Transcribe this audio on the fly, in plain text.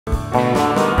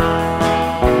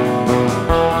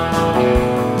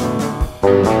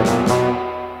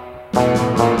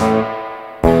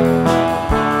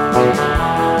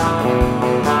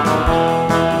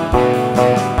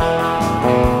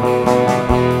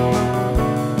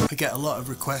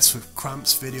Requests for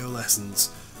Cramps video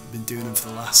lessons. I've been doing them for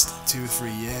the last 2 or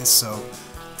 3 years, so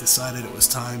decided it was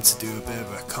time to do a bit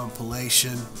of a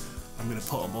compilation. I'm going to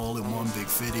put them all in one big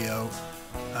video,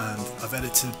 and I've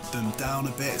edited them down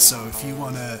a bit, so if you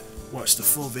want to watch the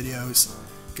full videos,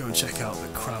 go and check out the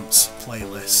Cramps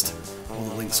playlist. All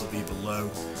the links will be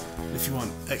below. And if you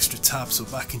want extra tabs or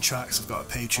backing tracks, I've got a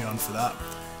Patreon for that.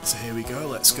 So here we go,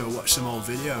 let's go watch some old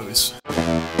videos.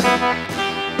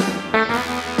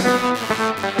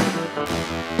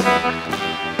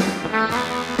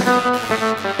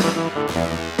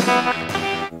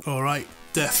 Alright,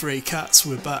 Death Ray Cats,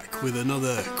 we're back with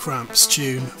another Cramps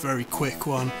tune, very quick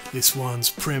one. This one's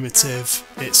primitive,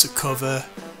 it's a cover,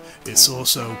 it's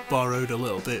also borrowed a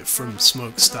little bit from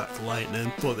Smokestack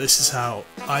Lightning, but this is how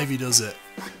Ivy does it.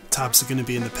 Tabs are going to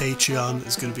be in the Patreon,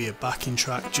 there's going to be a backing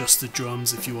track, just the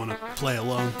drums if you want to play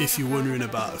along. If you're wondering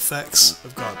about effects,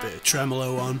 I've got a bit of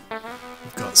tremolo on,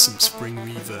 I've got some spring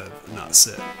reverb, and that's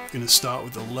it. I'm going to start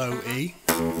with the low E,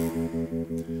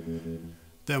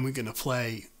 then we're going to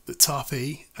play the top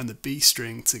E and the B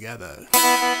string together.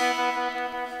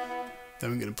 Then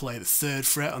we're going to play the 3rd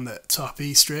fret on the top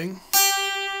E string.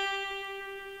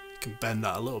 You can bend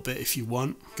that a little bit if you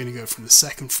want. I'm going to go from the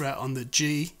 2nd fret on the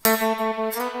G.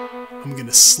 I'm going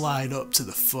to slide up to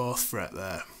the 4th fret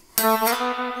there.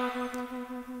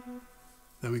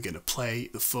 Then we're going to play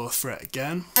the 4th fret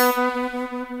again.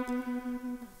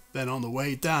 Then on the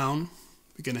way down,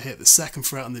 we're going to hit the 2nd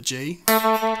fret on the G,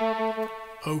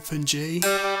 open G,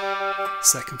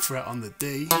 2nd fret on the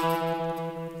D,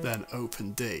 then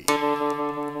open D.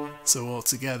 So all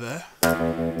together.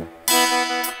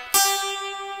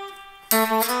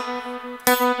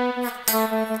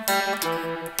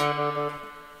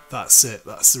 That's it,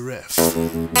 that's the riff.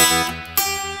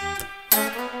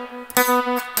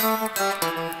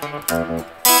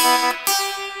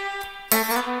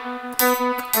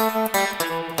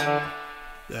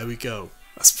 There we go.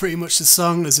 That's pretty much the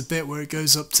song. There's a bit where it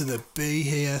goes up to the B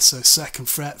here, so 2nd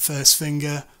fret, 1st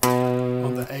finger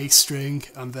on the A string,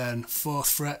 and then 4th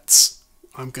frets.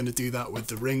 I'm going to do that with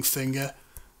the ring finger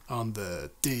on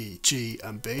the D, G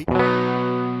and B. Let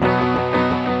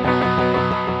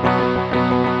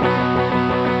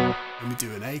me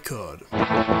do an A chord.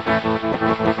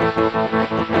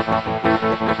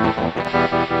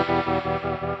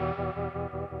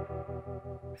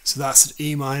 So that's an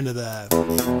E minor there.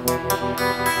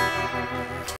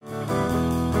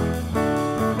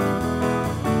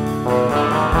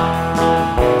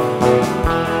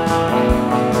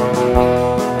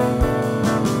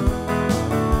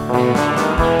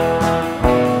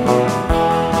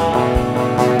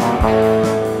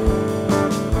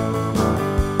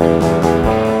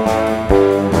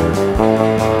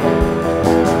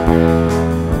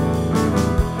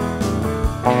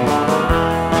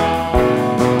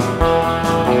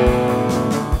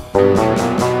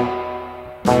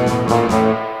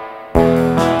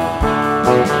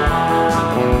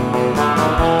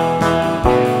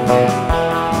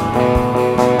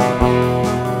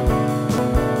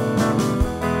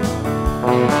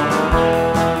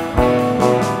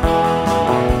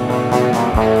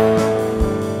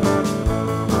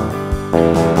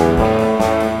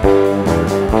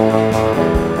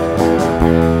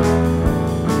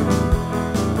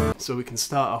 So we can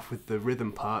start off with the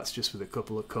rhythm parts just with a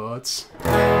couple of chords,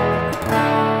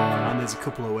 and there's a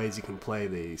couple of ways you can play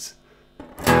these.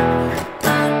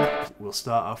 We'll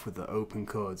start off with the open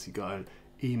chords. You've got an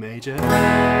E major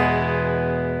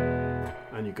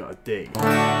and you've got a D.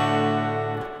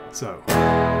 So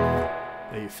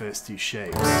they're your first 2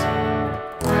 shapes,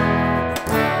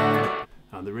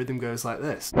 and the rhythm goes like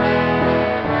this.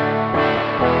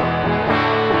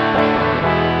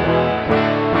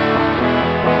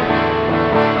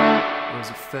 Those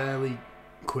are fairly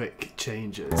quick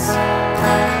changes.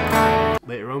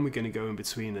 Later on we're going to go in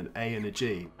between an A and a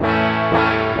G.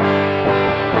 Back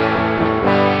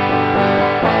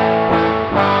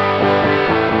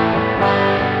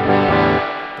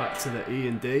to the E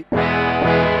and D.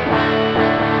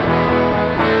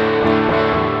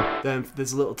 Then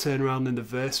there's a little turnaround in the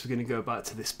verse. We're going to go back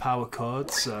to this power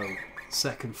chord, so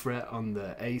 2nd fret on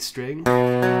the A string,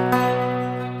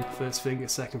 1st finger,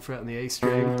 2nd fret on the A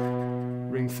string,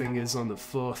 ring fingers on the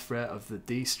 4th fret of the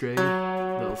D string,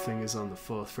 little fingers on the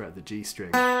 4th fret of the G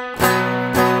string.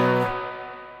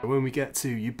 When we get to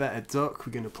You Better Duck,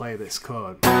 we're going to play this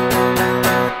chord 4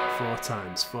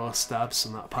 times, 4 stabs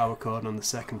on that power chord on the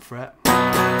 2nd fret.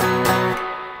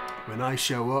 When I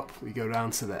show up, we go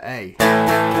down to the A,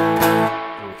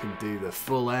 and we can do the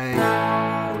full A,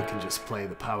 or we can just play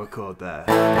the power chord there.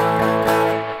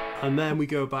 And then we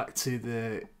go back to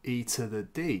the E to the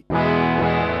D.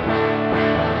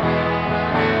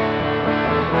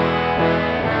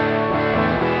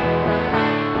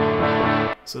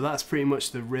 So that's pretty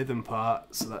much the rhythm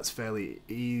part, so that's fairly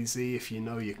easy if you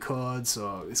know your chords,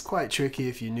 or it's quite tricky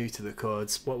if you're new to the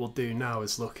chords. What we'll do now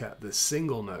is look at the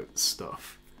single note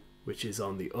stuff, which is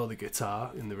on the other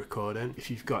guitar in the recording.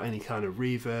 If you've got any kind of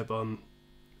reverb on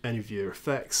any of your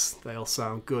effects, they'll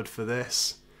sound good for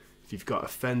this. If you've got a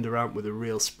Fender amp with a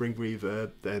real spring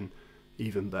reverb, then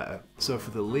even better. So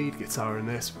for the lead guitar in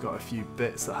this, we've got a few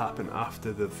bits that happen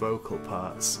after the vocal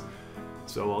parts.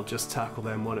 So I'll just tackle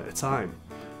them one at a time.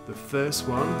 The first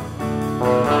one,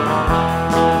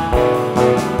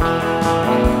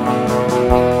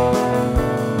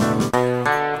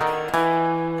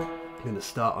 I'm going to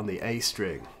start on the A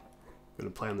string. I'm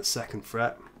going to play on the 2nd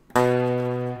fret.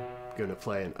 I'm going to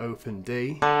play an open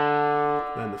D,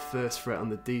 then the 1st fret on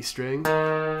the D string,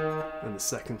 and the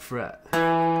 2nd fret,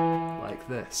 like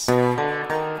this.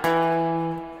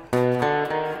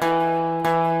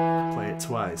 Play it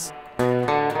twice.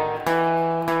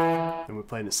 Then we're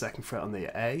playing the 2nd fret on the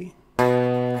A,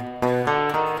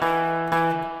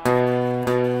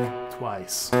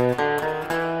 twice. Then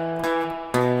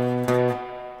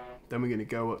we're going to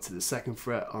go up to the 2nd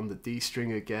fret on the D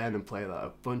string again and play that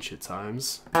a bunch of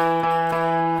times. 3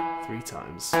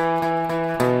 times. Then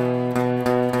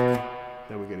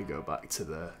we're going to go back to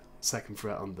the 2nd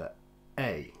fret on the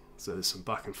A. So there's some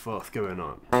back and forth going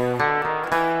on.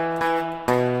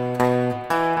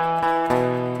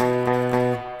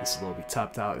 This will all be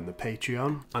tabbed out in the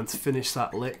Patreon. And to finish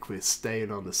that lick, we're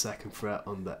staying on the 2nd fret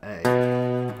on the A.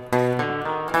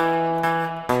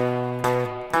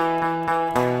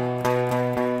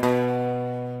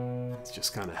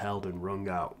 Just kind of held and rung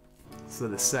out. So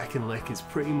the second lick is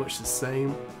pretty much the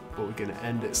same, but we're going to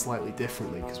end it slightly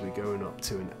differently because we're going up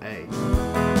to an A.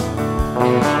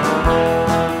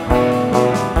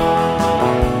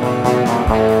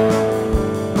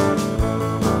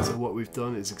 So what we've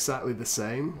done is exactly the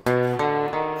same. But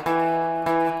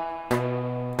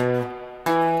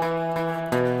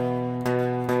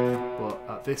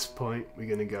at this point we're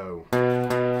going to go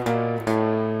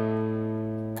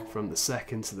from the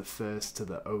 2nd to the 1st to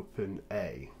the open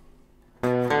A.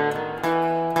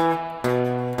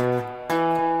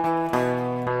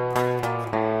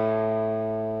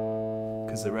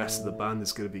 Because the rest of the band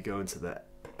is going to be going to the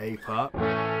A part.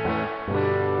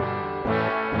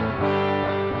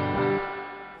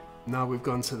 Now we've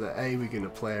gone to the A, we're going to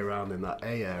play around in that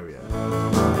A area.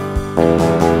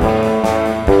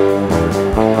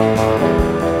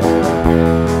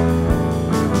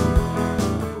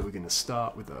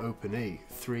 Start with the open E,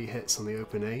 3 hits on the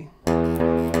open E,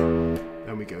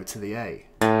 then we go to the A,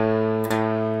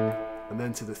 and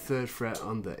then to the 3rd fret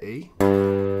on the E,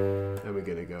 then we're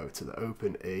going to go to the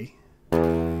open E,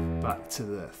 back to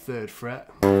the 3rd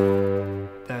fret,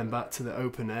 then back to the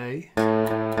open A,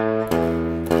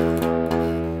 and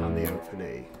the open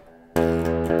E.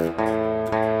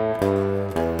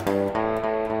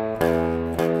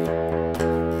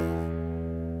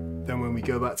 Then when we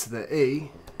go back to the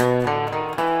E,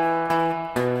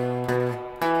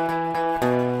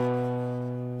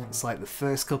 it's like the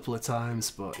first couple of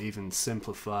times, but even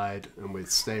simplified, and we're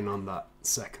staying on that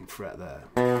 2nd fret there.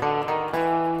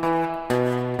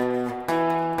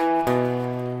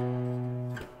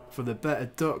 For the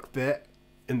Better Duck bit,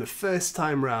 in the first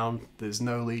time round, there's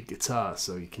no lead guitar,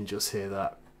 so you can just hear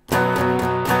that.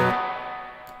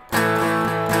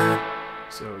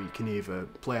 So you can either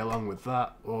play along with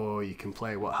that, or you can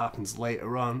play what happens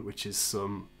later on, which is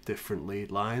some different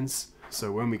lead lines.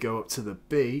 So when we go up to the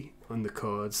B on the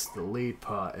chords, the lead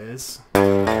part is,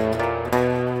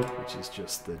 which is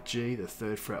just the G, the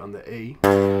 3rd fret on the E,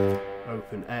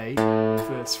 open A,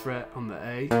 1st fret on the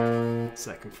A,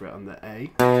 2nd fret on the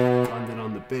A, landing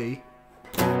on the B.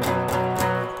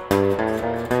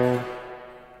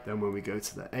 Then when we go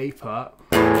to the A part,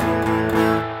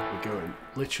 we're going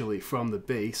literally from the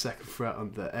B, 2nd fret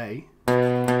on the A, 2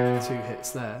 hits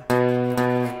there,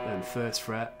 then 1st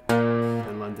fret,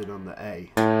 and landing on the A.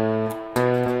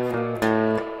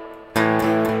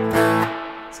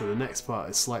 So the next part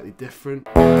is slightly different.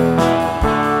 We've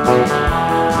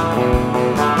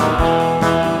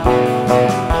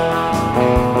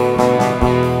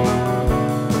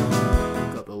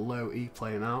got the low E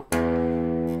playing out,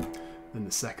 then the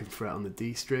 2nd fret on the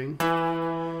D string,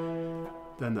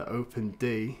 then the open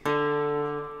D,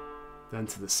 then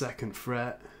to the 2nd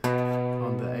fret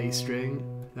on the A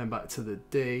string, then back to the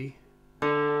D,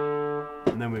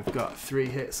 and then we've got 3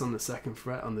 hits on the 2nd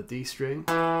fret on the D string,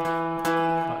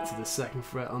 back to the 2nd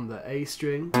fret on the A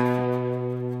string,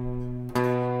 and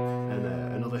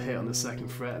another hit on the 2nd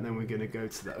fret, and then we're going to go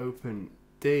to the open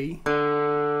D,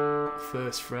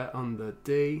 1st fret on the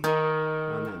D,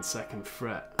 and then 2nd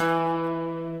fret,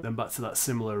 then back to that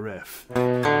similar riff.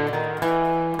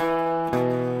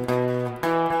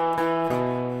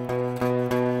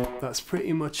 That's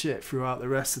pretty much it throughout the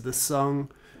rest of the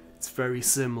song. It's very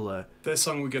similar. First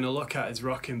song we're going to look at is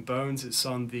Rockin' Bones. It's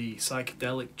on the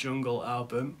Psychedelic Jungle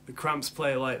album. The Cramps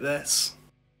play it like this.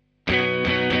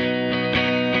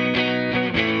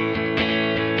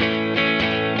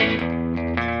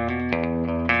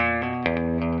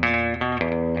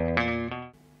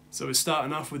 So we're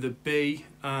starting off with a B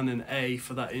and an A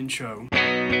for that intro.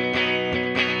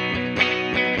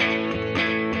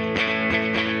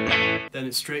 Then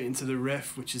it's straight into the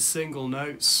riff, which is single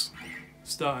notes,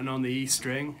 starting on the E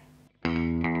string.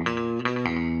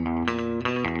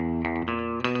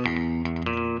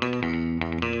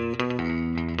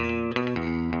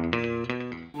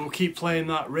 We'll keep playing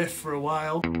that riff for a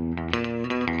while.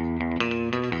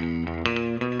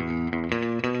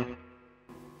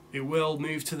 It will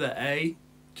move to the A.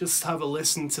 Just have a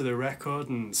listen to the record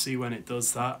and see when it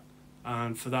does that.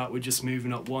 And for that we're just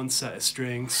moving up 1 set of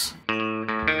strings.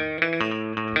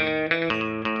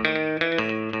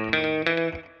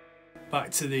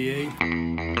 Back to the E.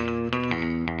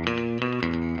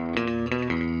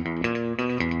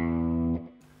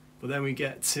 But then we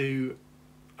get to,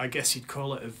 I guess you'd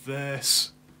call it a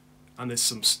verse, and there's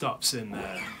some stops in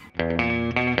there.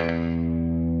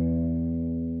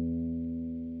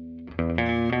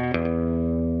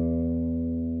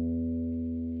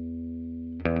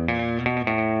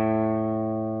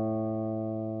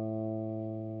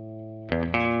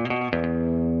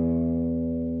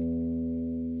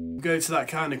 Go to that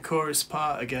kind of chorus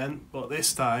part again, but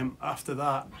this time after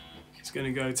that it's going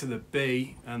to go to the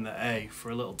B and the A for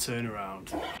a little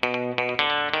turnaround.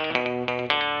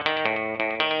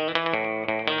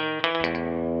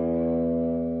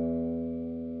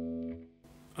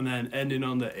 And then ending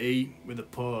on the E with a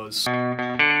pause.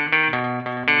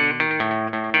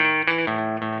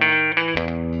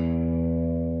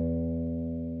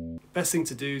 Best thing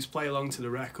to do is play along to the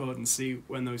record and see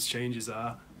when those changes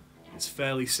are. It's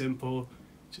fairly simple,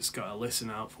 just gotta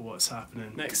listen out for what's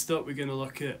happening. Next up we're gonna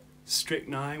look at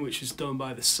Strychnine, which is done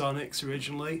by the Sonics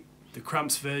originally. The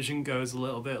Cramps version goes a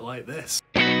little bit like this.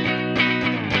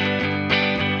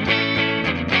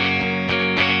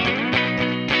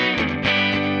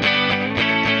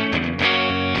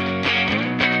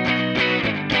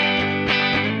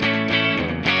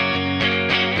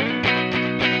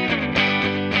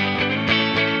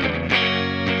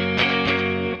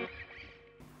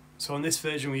 So on this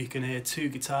version we can hear 2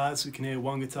 guitars, we can hear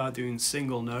 1 guitar doing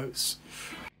single notes.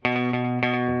 And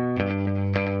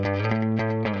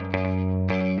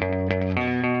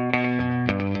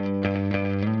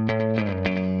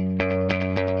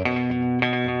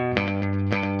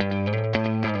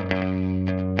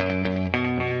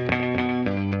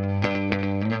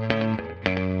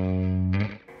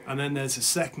then there's a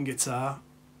 2nd guitar,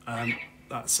 and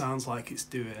that sounds like it's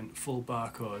doing full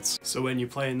bar chords. So when you're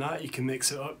playing that you can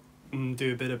mix it up and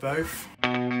do a bit of both.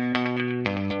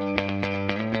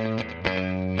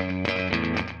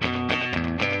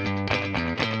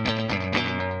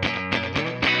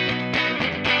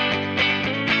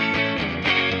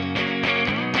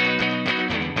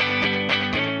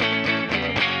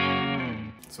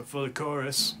 So for the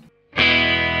chorus,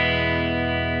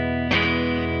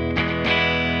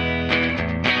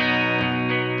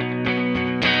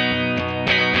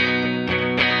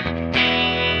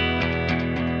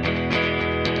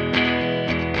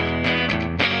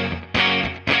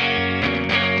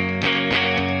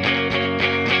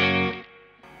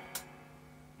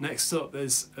 next up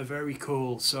there's a very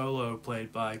cool solo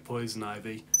played by Poison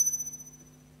Ivy.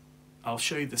 I'll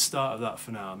show you the start of that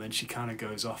for now, and then she kind of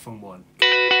goes off on one.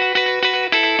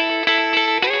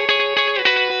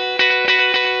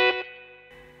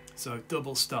 So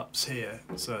double stops here,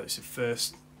 so it's your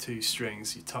first 2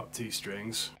 strings, your top 2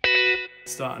 strings.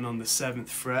 Starting on the 7th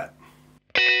fret,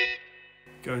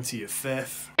 going to your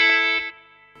 5th,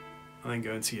 and then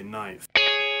going to your 9th.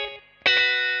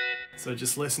 So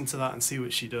just listen to that and see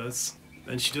what she does.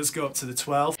 Then she does go up to the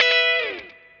 12th,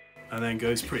 and then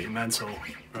goes pretty mental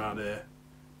around here.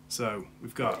 So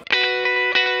we've got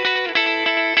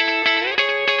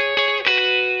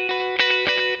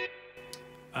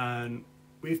and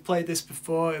we've played this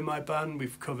before in my band,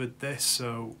 we've covered this,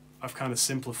 so I've kind of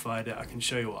simplified it. I can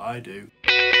show you what I do.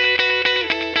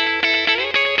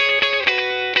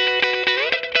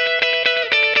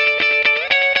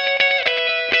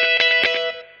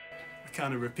 I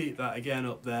kind of repeat that again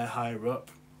up there, higher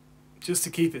up. Just to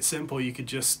keep it simple, you could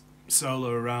just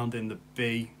solo around in the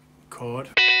B chord.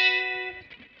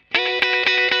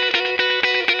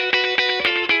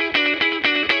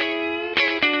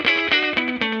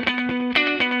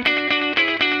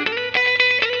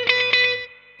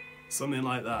 Something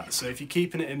like that. So if you're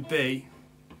keeping it in B,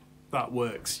 that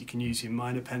works. You can use your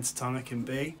minor pentatonic in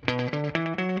B. You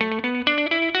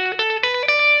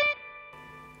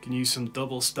can use some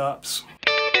double stops.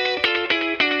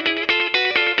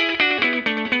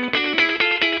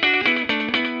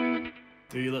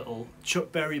 Do your little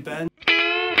Chuck Berry bend.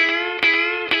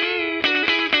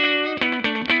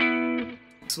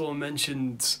 Someone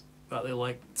mentioned that they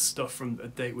liked stuff from A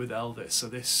Date with Elvis, so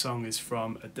this song is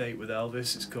from A Date with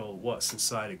Elvis. It's called What's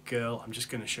Inside a Girl. I'm just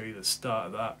going to show you the start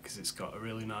of that because it's got a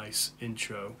really nice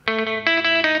intro.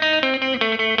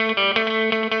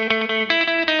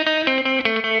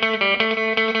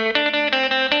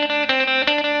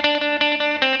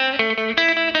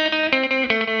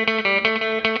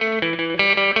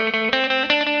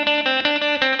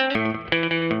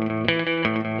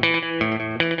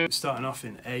 We're starting off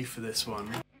in A for this one.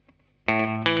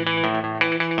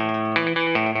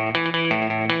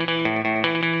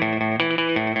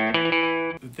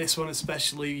 With this one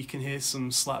especially, you can hear some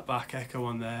slapback echo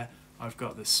on there. I've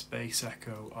got the Space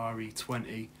Echo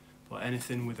RE20, but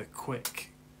anything with a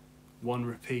quick one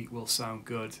repeat will sound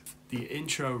good. The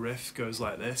intro riff goes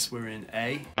like this. We're in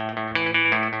A.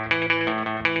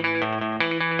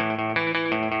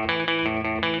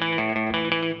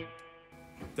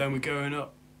 Then we're going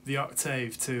up the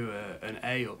octave to an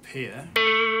A up here.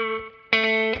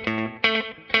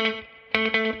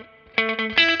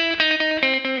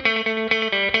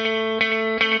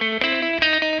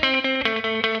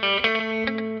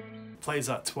 Plays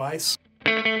that twice.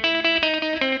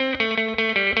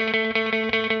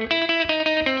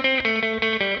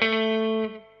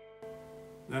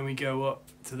 Then we go up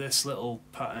to this little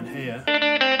pattern here.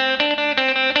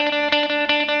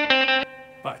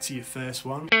 Back to your first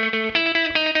one.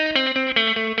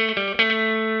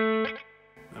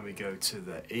 Then we go to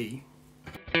the E.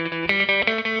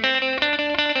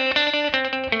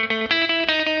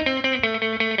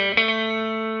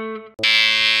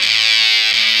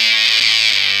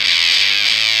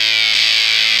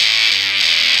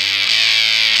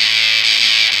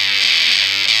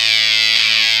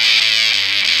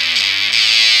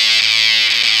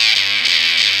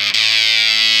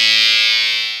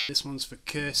 This one's for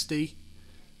Kirsty.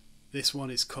 This one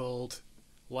is called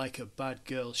Like a Bad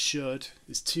Girl Should.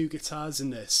 There's two guitars in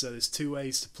this, so there's two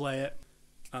ways to play it.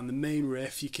 And the main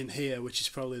riff you can hear, which is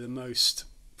probably the most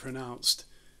pronounced,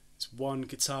 it's one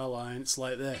guitar line, it's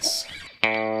like this.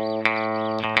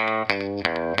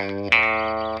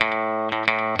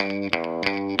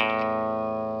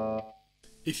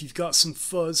 If you've got some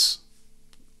fuzz,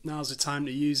 now's the time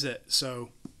to use it, so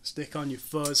stick on your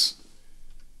fuzz.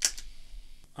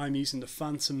 I'm using the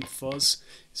Phantom Fuzz.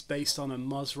 It's based on a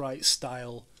Mosrite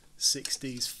style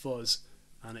 60s fuzz,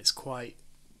 and it's quite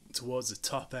towards the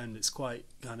top end, it's quite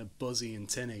kind of buzzy and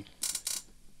tinny.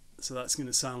 So that's going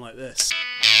to sound like this.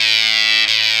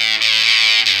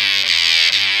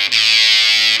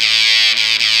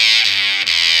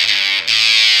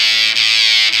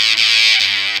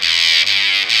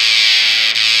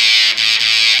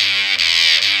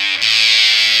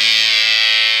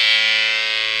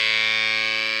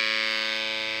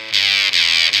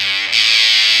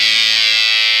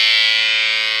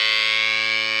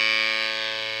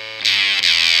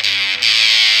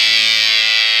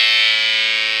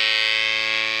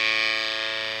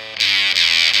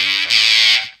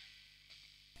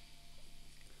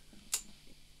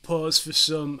 Pause for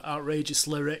some outrageous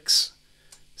lyrics.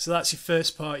 So that's your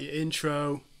first part, your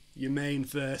intro, your main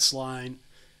verse line,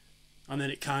 and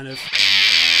then it kind of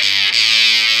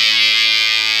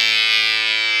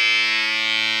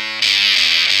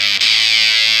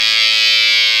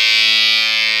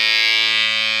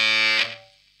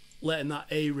letting that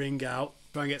A ring out.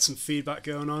 Try and get some feedback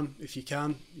going on if you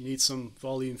can. You need some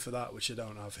volume for that, which I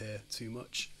don't have here too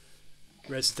much.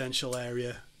 Residential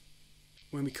area.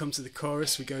 When we come to the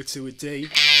chorus, we go to a D.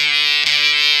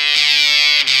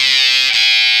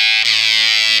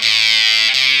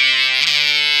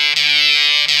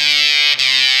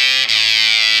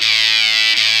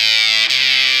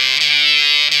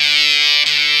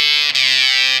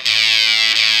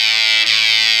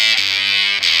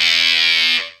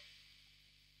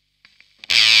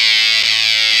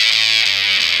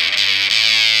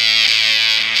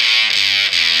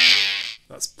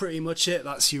 pretty much it.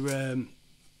 That's your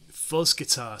fuzz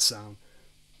guitar sound.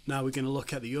 Now we're going to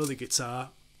look at the other guitar,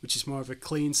 which is more of a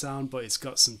clean sound, but it's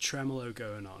got some tremolo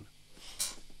going on.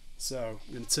 So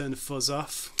I'm going to turn the fuzz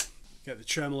off, get the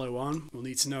tremolo on. We'll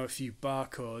need to know a few bar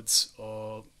chords,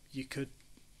 or you could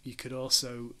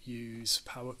also use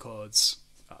power chords.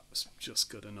 That's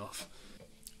just good enough.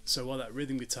 So what that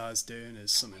rhythm guitar is doing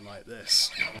is something like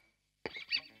this.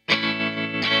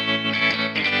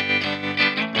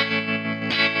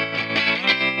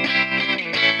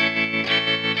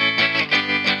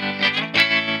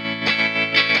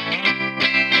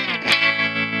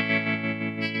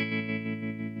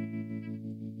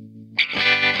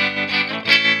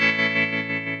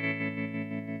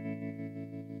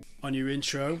 On your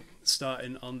intro,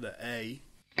 starting on the A,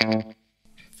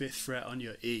 5th fret on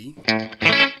your E,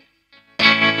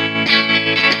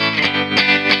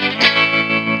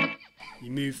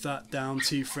 you move that down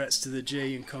 2 frets to the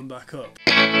G and come back up.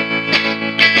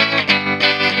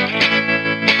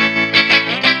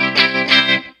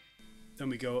 Then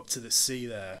we go up to the C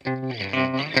there.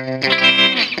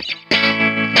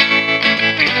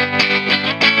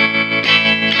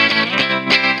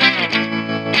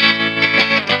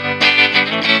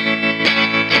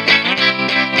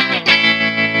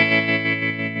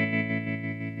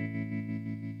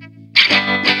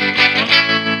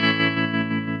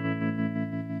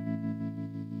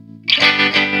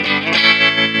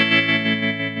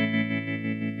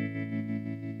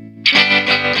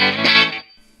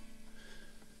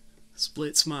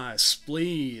 Splits my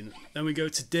spleen. Then we go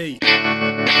to D.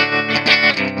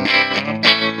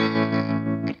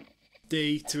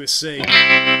 D to a C.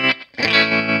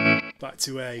 Back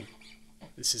to A.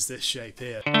 This is this shape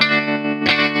here.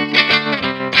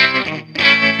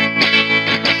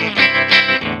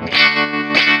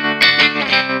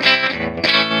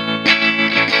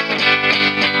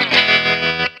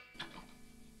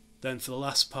 Then for the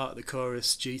last part of the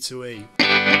chorus, G to E.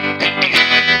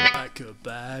 Like a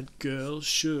bad girl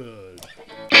should.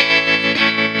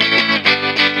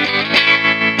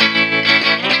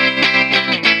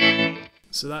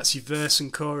 So that's your verse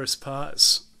and chorus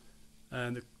parts.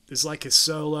 And there's like a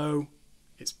solo.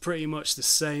 It's pretty much the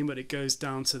same, but it goes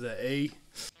down to the E.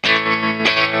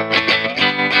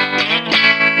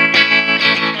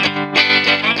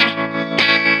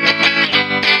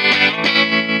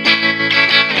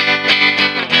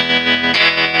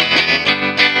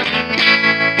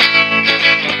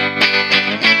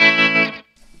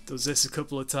 Does this a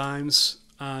couple of times,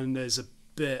 and there's a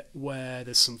bit where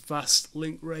there's some fast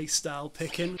Link Ray style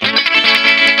picking.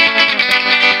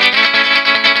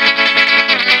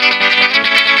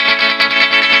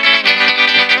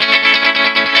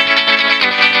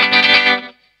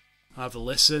 Have a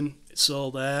listen, it's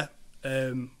all there.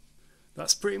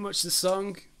 That's pretty much the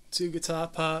song. 2 guitar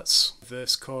parts,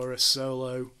 verse, chorus,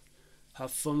 solo.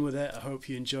 Have fun with it, I hope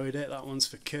you enjoyed it. That one's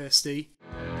for Kirsty.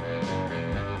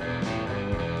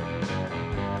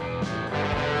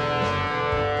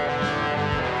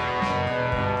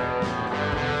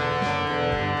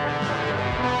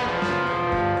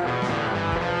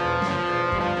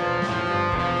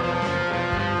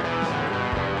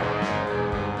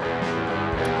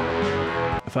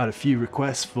 I've had a few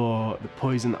requests for the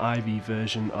Poison Ivy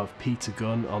version of Peter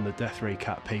Gunn on the Death Ray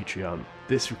Cat Patreon.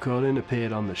 This recording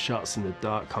appeared on the Shots in the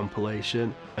Dark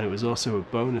compilation, and it was also a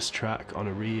bonus track on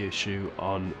a reissue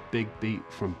on Big Beat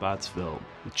from Badsville.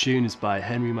 The tune is by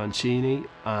Henry Mancini,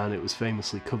 and it was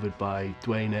famously covered by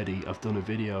Dwayne Eddy. I've done a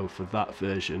video for that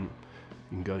version.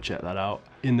 You can go check that out.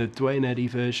 In the Dwayne Eddy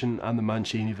version and the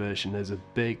Mancini version, there's a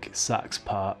big sax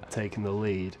part taking the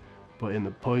lead. But in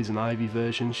the Poison Ivy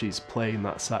version, she's playing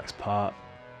that sax part,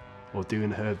 or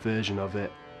doing her version of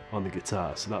it, on the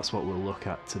guitar. So that's what we'll look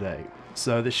at today.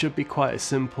 So this should be quite a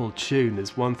simple tune.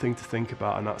 There's one thing to think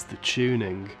about, and that's the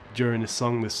tuning. During the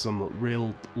song there's some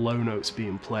real low notes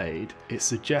being played. It's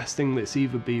suggesting that it's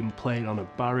either being played on a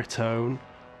baritone,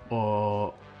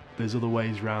 or there's other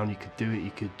ways around you could do it.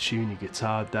 You could tune your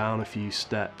guitar down a few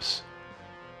steps.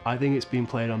 I think it's being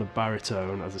played on a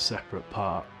baritone as a separate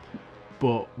part.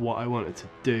 But what I wanted to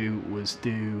do was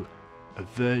do a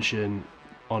version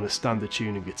on a standard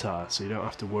tuning guitar, so you don't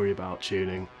have to worry about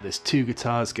tuning. There's 2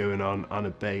 guitars going on and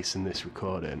a bass in this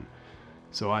recording,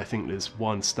 so I think there's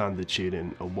 1 standard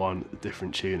tuning and 1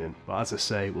 different tuning. But as I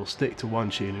say, we'll stick to 1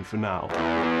 tuning for now.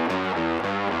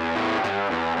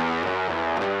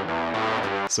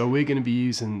 So we're going to be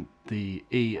using the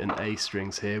E and A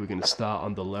strings here. We're going to start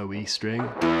on the low E string,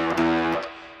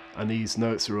 and these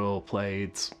notes are all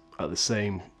played at the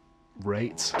same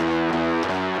rate.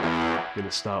 I'm going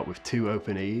to start with 2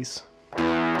 open E's,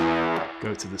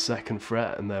 go to the 2nd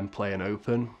fret and then play an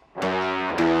open.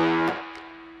 Then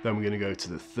we're going to go to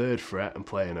the 3rd fret and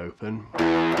play an open.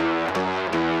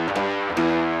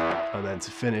 And then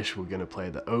to finish, we're going to play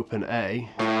the open A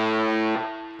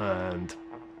and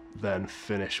then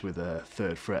finish with a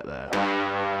 3rd fret there.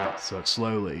 So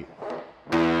slowly.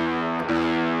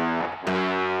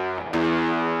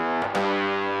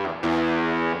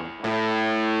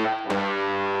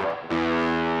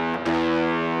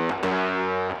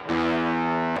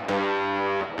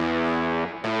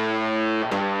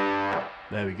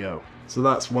 There we go. So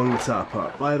that's one guitar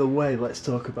part. By the way, let's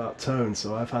talk about tone.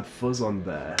 So I've had fuzz on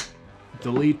there.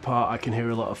 The lead part, I can hear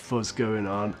a lot of fuzz going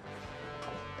on.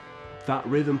 That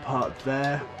rhythm part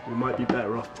there, we might be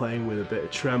better off playing with a bit of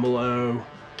tremolo,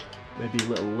 maybe a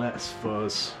little less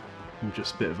fuzz, and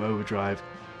just a bit of overdrive.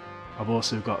 I've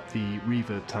also got the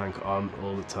reverb tank on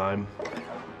all the time.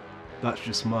 That's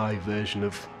just my version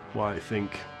of what I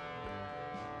think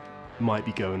might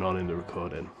be going on in the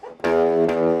recording.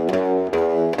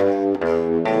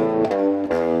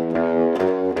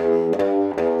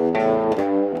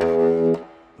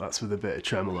 That's with a bit of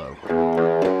tremolo.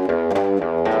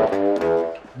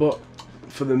 But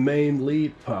for the main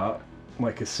lead part,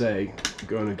 like I say, I'm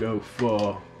going to go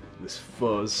for this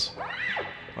fuzz.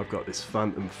 I've got this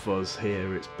phantom fuzz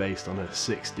here. It's based on a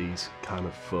 60s kind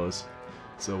of fuzz.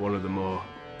 So one of the more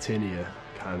tinier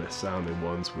kind of sounding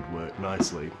ones would work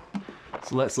nicely.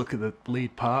 So let's look at the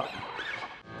lead part.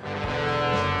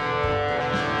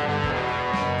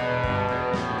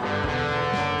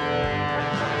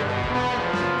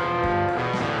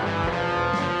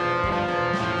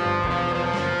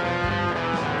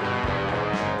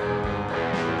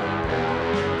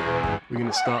 We're going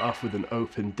to start off with an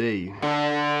open D,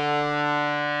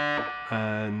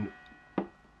 and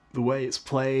the way it's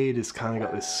played is kind of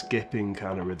got this skipping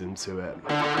kind of rhythm to it.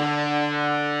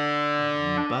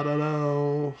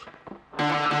 Ba-da-da.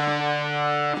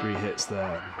 3 hits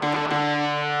there,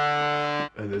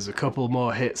 and there's a couple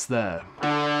more hits there,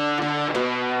 and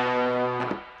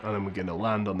then we're going to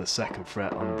land on the 2nd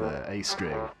fret on the A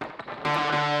string.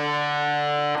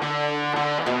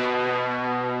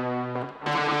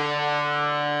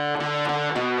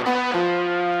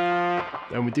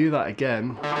 Then we do that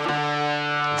again.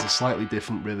 It's a slightly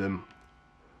different rhythm.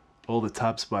 All the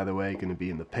tabs, by the way, are going to be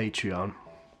in the Patreon.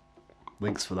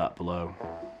 Links for that below.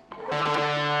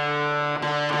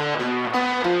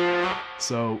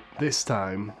 So this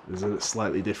time there's a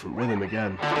slightly different rhythm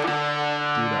again. Do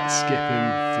that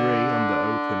skipping 3 on the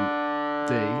open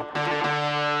D.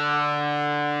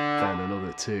 Then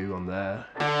another 2 on there.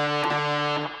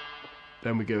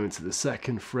 Then we go into the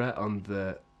 2nd fret on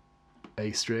the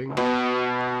A string.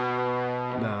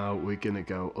 Now we're going to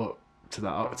go up to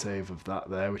that octave of that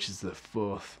there, which is the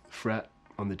 4th fret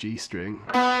on the G string.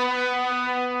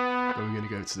 Then we're going to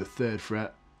go to the 3rd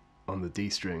fret on the D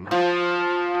string.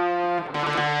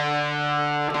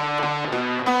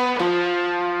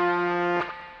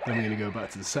 Then we're going to go back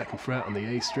to the 2nd fret on the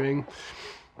A string.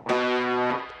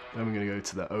 Then we're going to go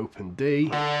to the open D.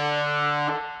 2nd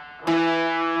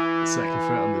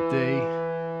fret on the D.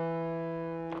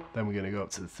 Then we're going to go up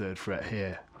to the 3rd fret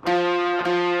here.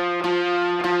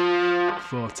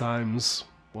 4 times,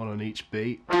 1 on each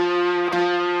beat.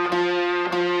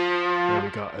 Then we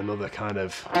got another kind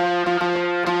of,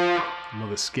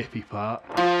 another skippy part.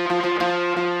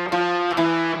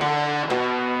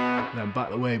 Then back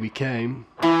the way we came.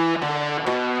 Then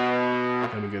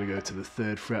we're going to go to the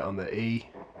 3rd fret on the E,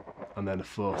 and then the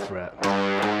 4th fret.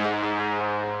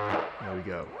 There we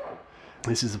go.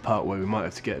 This is the part where we might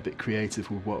have to get a bit creative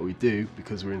with what we do,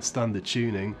 because we're in standard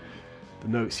tuning. The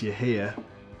notes you hear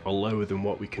are lower than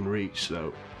what we can reach,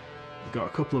 so we've got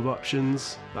a couple of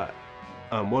options,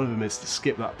 and one of them is to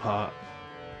skip that part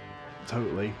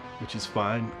totally, which is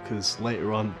fine, because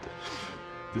later on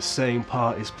the same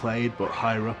part is played but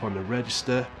higher up on the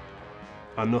register,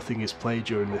 and nothing is played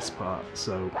during this part,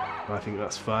 so I think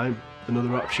that's fine.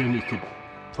 Another option, you could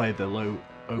play the low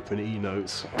open E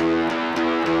notes.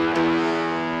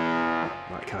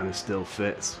 That kind of still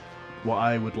fits. What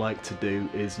I would like to do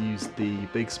is use the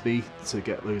Bigsby to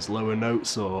get those lower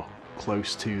notes or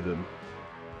close to them.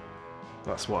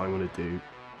 That's what I'm going to do.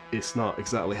 It's not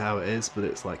exactly how it is, but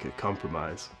it's like a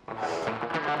compromise.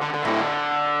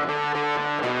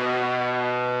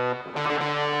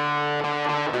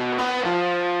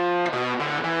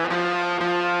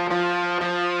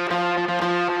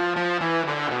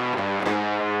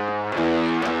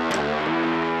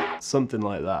 Something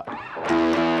like that.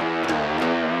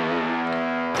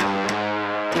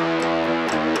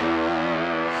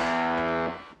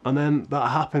 And then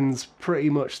that happens pretty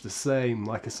much the same.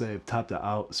 Like I say, I've tabbed it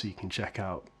out so you can check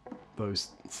out those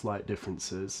slight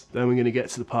differences. Then we're going to get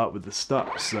to the part with the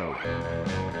stops. So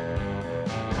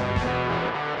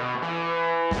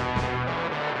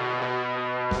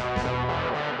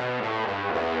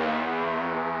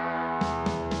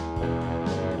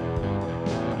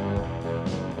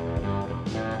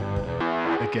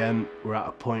again, we're at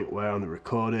a point where on the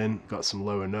recording got some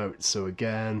lower notes, so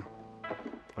again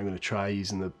I'm going to try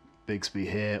using the Bigsby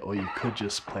here, or you could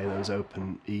just play those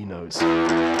open E notes. Like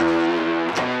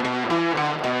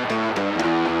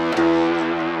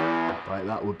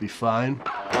that would be fine.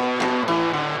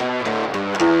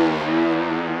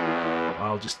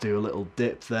 I'll just do a little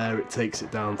dip there, it takes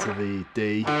it down to the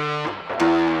D. I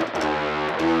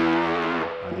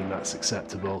think that's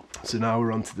acceptable. So now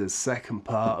we're on to the second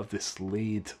part of this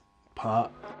lead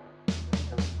part.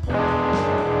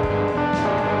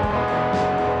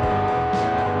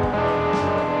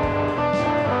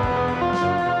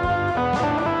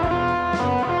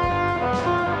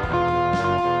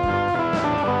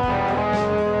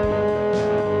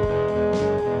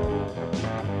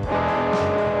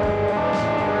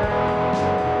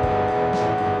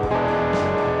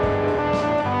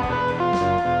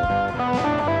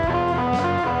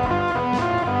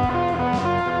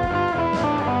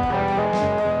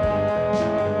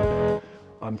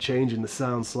 I'm changing the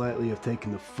sound slightly, I've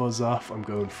taken the fuzz off, I'm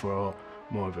going for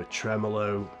more of a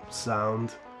tremolo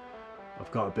sound.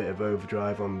 I've got a bit of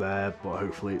overdrive on there, but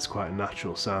hopefully it's quite a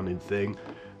natural sounding thing.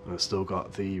 And I've still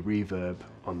got the reverb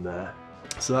on there.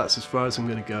 So that's as far as I'm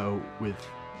going to go with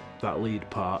that lead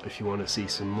part. If you want to see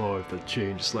some more of the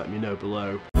tune, just let me know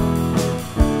below.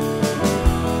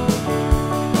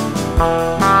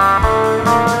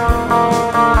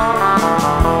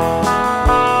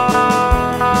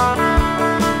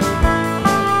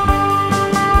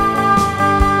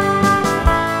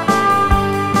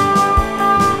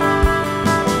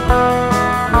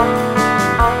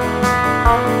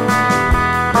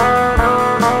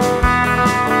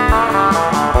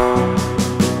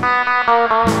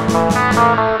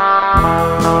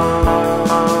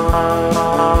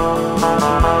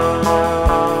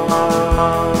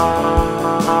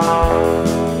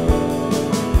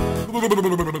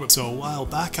 So a while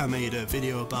back I made a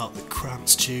video about the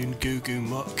Cramps tune Goo Goo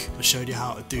Muck. I showed you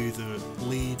how to do the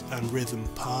lead and rhythm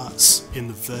parts in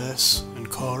the verse and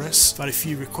chorus. I've had a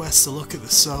few requests to look at the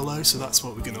solo, so that's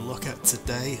what we're going to look at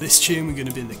today. This tune we're going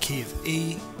to be in the key of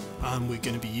E, and we're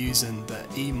going to be using the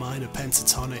E minor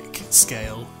pentatonic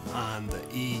scale and the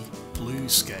E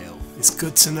blues scale. It's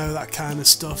good to know that kind of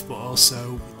stuff, but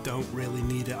also you don't really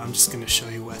need it. I'm just going to show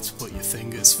you where to put your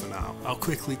fingers for now. I'll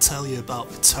quickly tell you about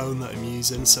the tone that I'm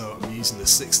using. So I'm using the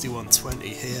 6120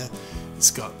 here. It's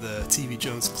got the TV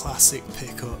Jones Classic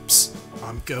pickups.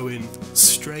 I'm going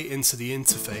straight into the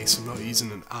interface. I'm not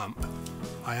using an amp.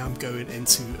 I am going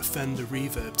into a Fender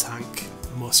reverb tank.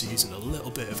 I'm also using a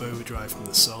little bit of overdrive from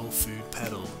the Soul Food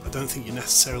pedal. I don't think you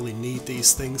necessarily need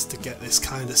these things to get this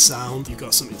kind of sound. You've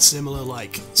got something similar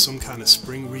like some kind of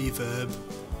spring reverb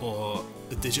or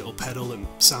a digital pedal that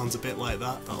sounds a bit like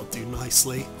that, that'll do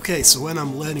nicely. Okay, so when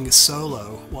I'm learning a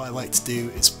solo, what I like to do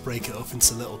is break it up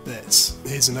into little bits.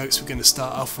 Here's the notes we're going to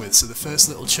start off with. So the first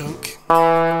little chunk.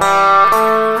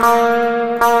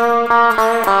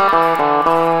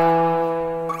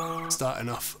 Starting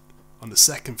off on the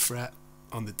 2nd fret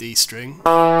on the D string,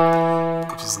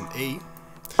 which is an E.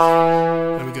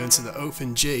 Then we go into the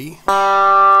open G.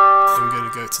 Then we're going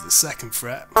to go to the 2nd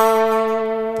fret,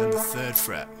 then the 3rd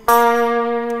fret.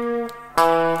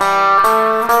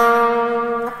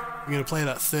 We're going to play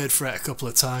that 3rd fret a couple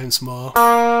of times more,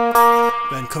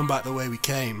 then come back the way we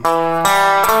came. And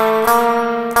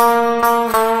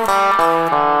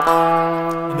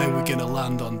then we're going to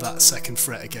land on that 2nd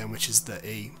fret again, which is the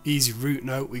E. Easy root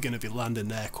note, we're going to be landing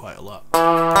there quite a lot.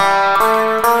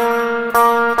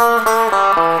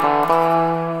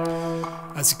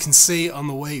 As you can see on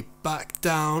the way back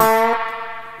down,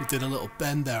 we did a little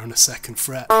bend there on the 2nd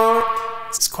fret.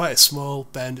 It's quite a small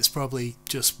bend, it's probably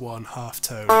just 1 half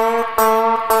tone,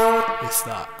 if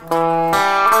that.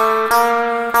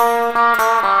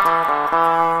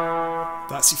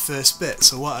 That's your first bit,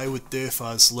 so what I would do if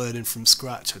I was learning from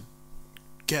scratch, I'd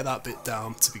get that bit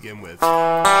down to begin with.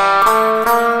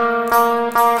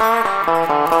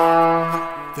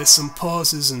 There's some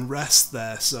pauses and rest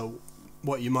there, so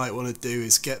what you might want to do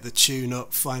is get the tune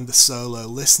up, find the solo,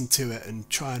 listen to it and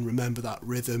try and remember that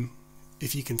rhythm.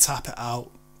 If you can tap it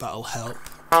out, that'll help.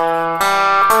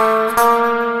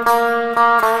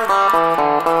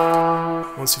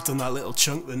 Once you've done that little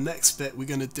chunk, the next bit we're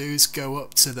going to do is go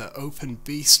up to the open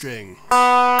B string.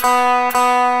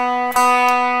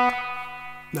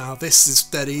 Now this is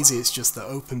dead easy, it's just the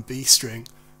open B string.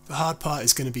 The hard part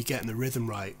is going to be getting the rhythm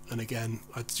right, and again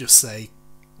I'd just say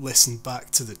listen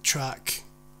back to the track,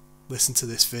 listen to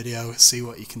this video, see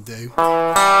what you can do.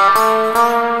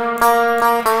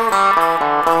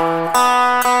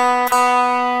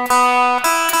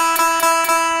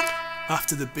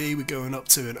 After the B we're going up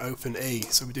to an open E,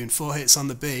 so we're doing 4 hits on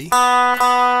the B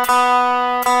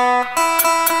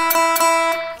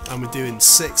and we're doing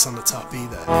 6 on the top E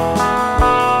there.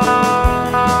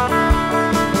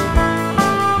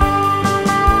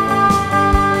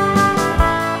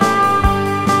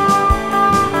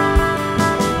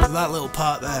 That little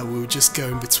part there, we were just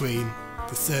going between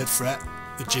the 3rd fret,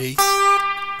 the G,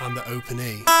 and the open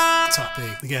E, top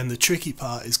E. Again, the tricky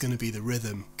part is going to be the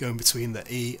rhythm, going between the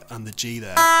E and the G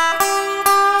there.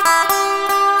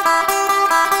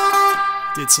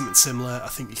 Did something similar, I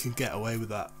think you can get away with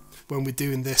that. When we're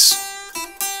doing this,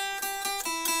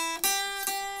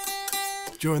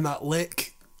 during that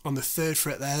lick, on the 3rd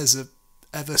fret there's a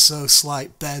ever so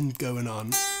slight bend going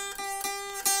on.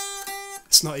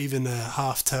 It's not even a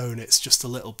half tone, it's just a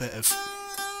little bit of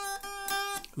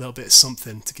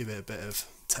something to give it a bit of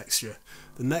texture.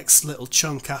 The next little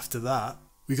chunk after that,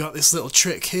 we got this little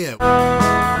trick here.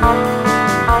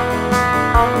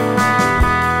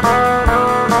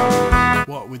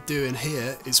 What we're doing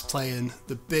here is playing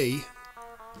the B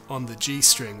on the G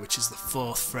string, which is the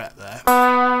 4th fret there,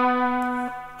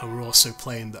 and we're also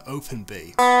playing the open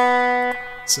B.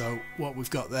 So what we've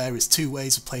got there is 2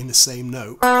 ways of playing the same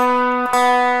note. I'm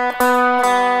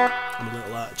a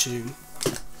little out of tune.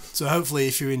 So hopefully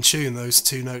if you're in tune, those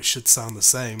 2 notes should sound the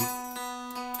same.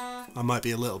 I might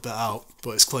be a little bit out,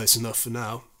 but it's close enough for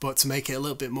now. But to make it a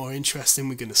little bit more interesting,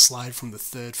 we're going to slide from the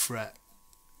 3rd fret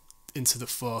into the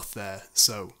 4th there.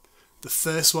 So the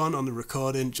first one on the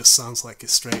recording just sounds like a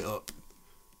straight up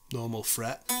normal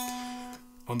fret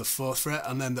on the 4th fret,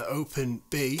 and then the open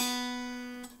B.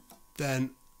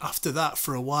 Then after that,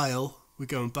 for a while, we're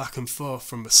going back and forth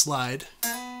from the slide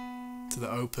to the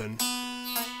open.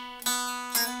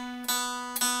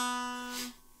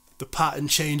 The pattern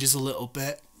changes a little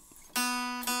bit,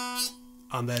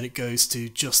 and then it goes to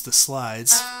just the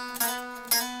slides.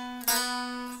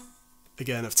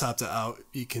 Again, I've tabbed it out,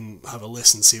 you can have a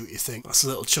listen, see what you think. That's a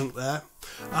little chunk there.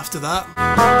 After that,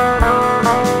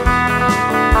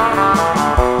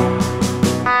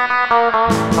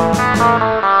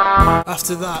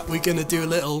 we're going to do a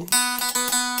little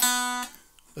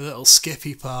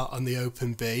skippy part on the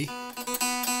open B.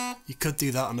 You could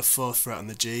do that on the 4th fret on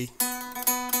the G.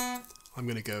 I'm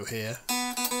going to go here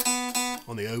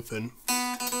on the open.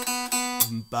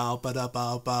 Bow, ba-da,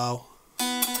 bow, bow.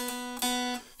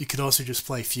 You could also just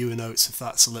play fewer notes if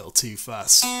that's a little too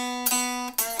fast.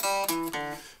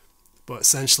 But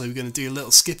essentially we're going to do a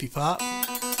little skippy part,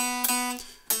 and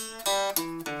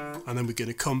then we're going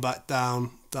to come back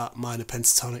down that minor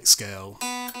pentatonic scale.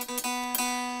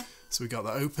 So we got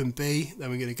the open B,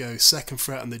 then we're going to go 2nd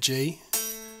fret on the G,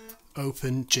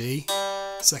 open G,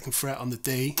 2nd fret on the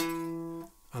D,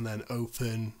 and then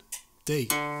open D,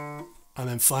 and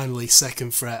then finally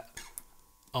 2nd fret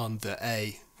on the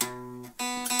A.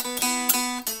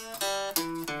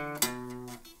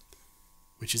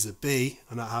 Which is a B,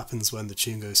 and that happens when the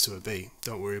tune goes to a B.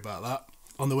 Don't worry about that.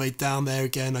 On the way down there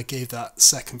again, I gave that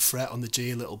 2nd fret on the G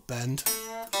a little bend.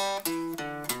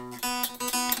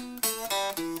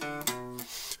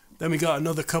 Then we got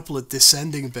another couple of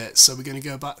descending bits, so we're going to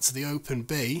go back to the open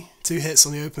B. 2 hits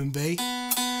on the open B,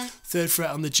 3rd fret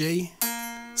on the G,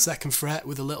 2nd fret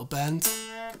with a little bend,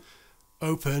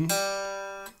 open,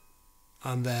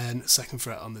 and then 2nd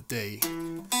fret on the D.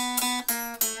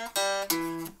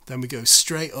 Then we go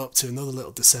straight up to another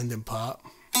little descending part.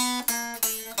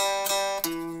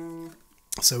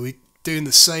 So we're doing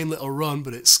the same little run,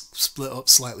 but it's split up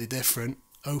slightly different.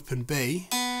 Open B,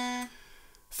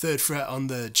 3rd fret on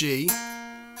the G,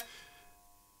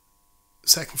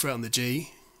 2nd fret on the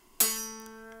G,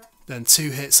 then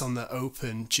 2 hits on the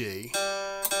open G,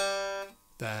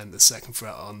 then the 2nd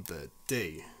fret on the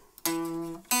D.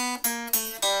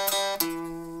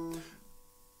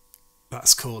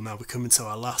 That's cool. Now we're coming to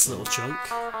our last little chunk.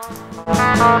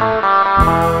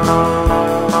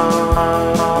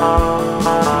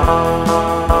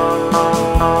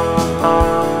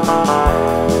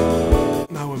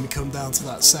 Now when we come down to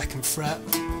that 2nd fret,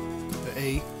 the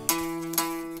E,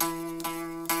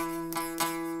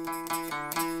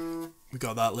 we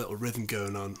got that little rhythm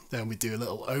going on. Then we do a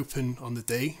little open on the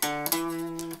D,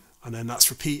 and then that's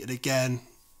repeated again,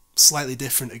 slightly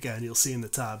different again, you'll see in the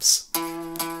tabs.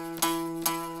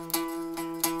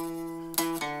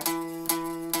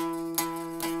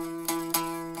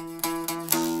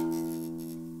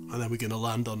 we're going to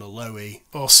land on a low E.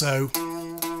 Also,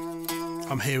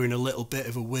 I'm hearing a little bit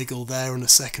of a wiggle there on the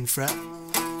 2nd fret.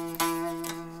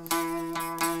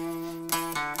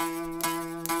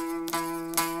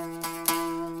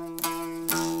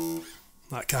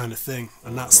 That kind of thing,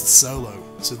 and that's the solo.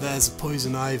 So there's a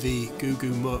Poison Ivy Goo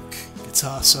Goo Muck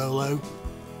guitar solo.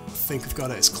 I think I've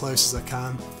got it as close as I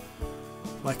can.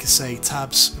 Like I say,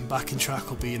 tabs and backing track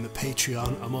will be in the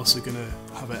Patreon. I'm also going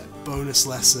to have a bonus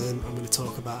lesson. I'm going to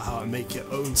talk about how to make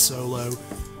your own solo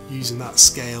using that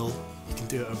scale. You can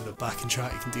do it over the backing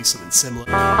track, you can do something similar.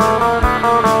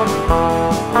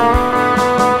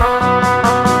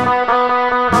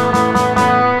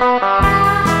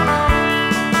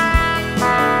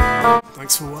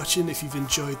 Thanks for watching. If you've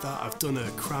enjoyed that, I've done a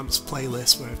Cramps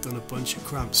playlist where I've done a bunch of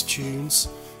Cramps tunes.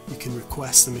 You can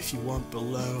request them if you want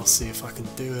below, I'll see if I can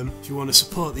do them. If you want to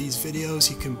support these videos,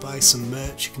 you can buy some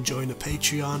merch, you can join the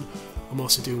Patreon. I'm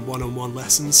also doing one-on-one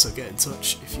lessons, so get in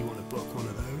touch if you want to book one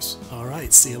of those.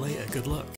 Alright, see you later, good luck.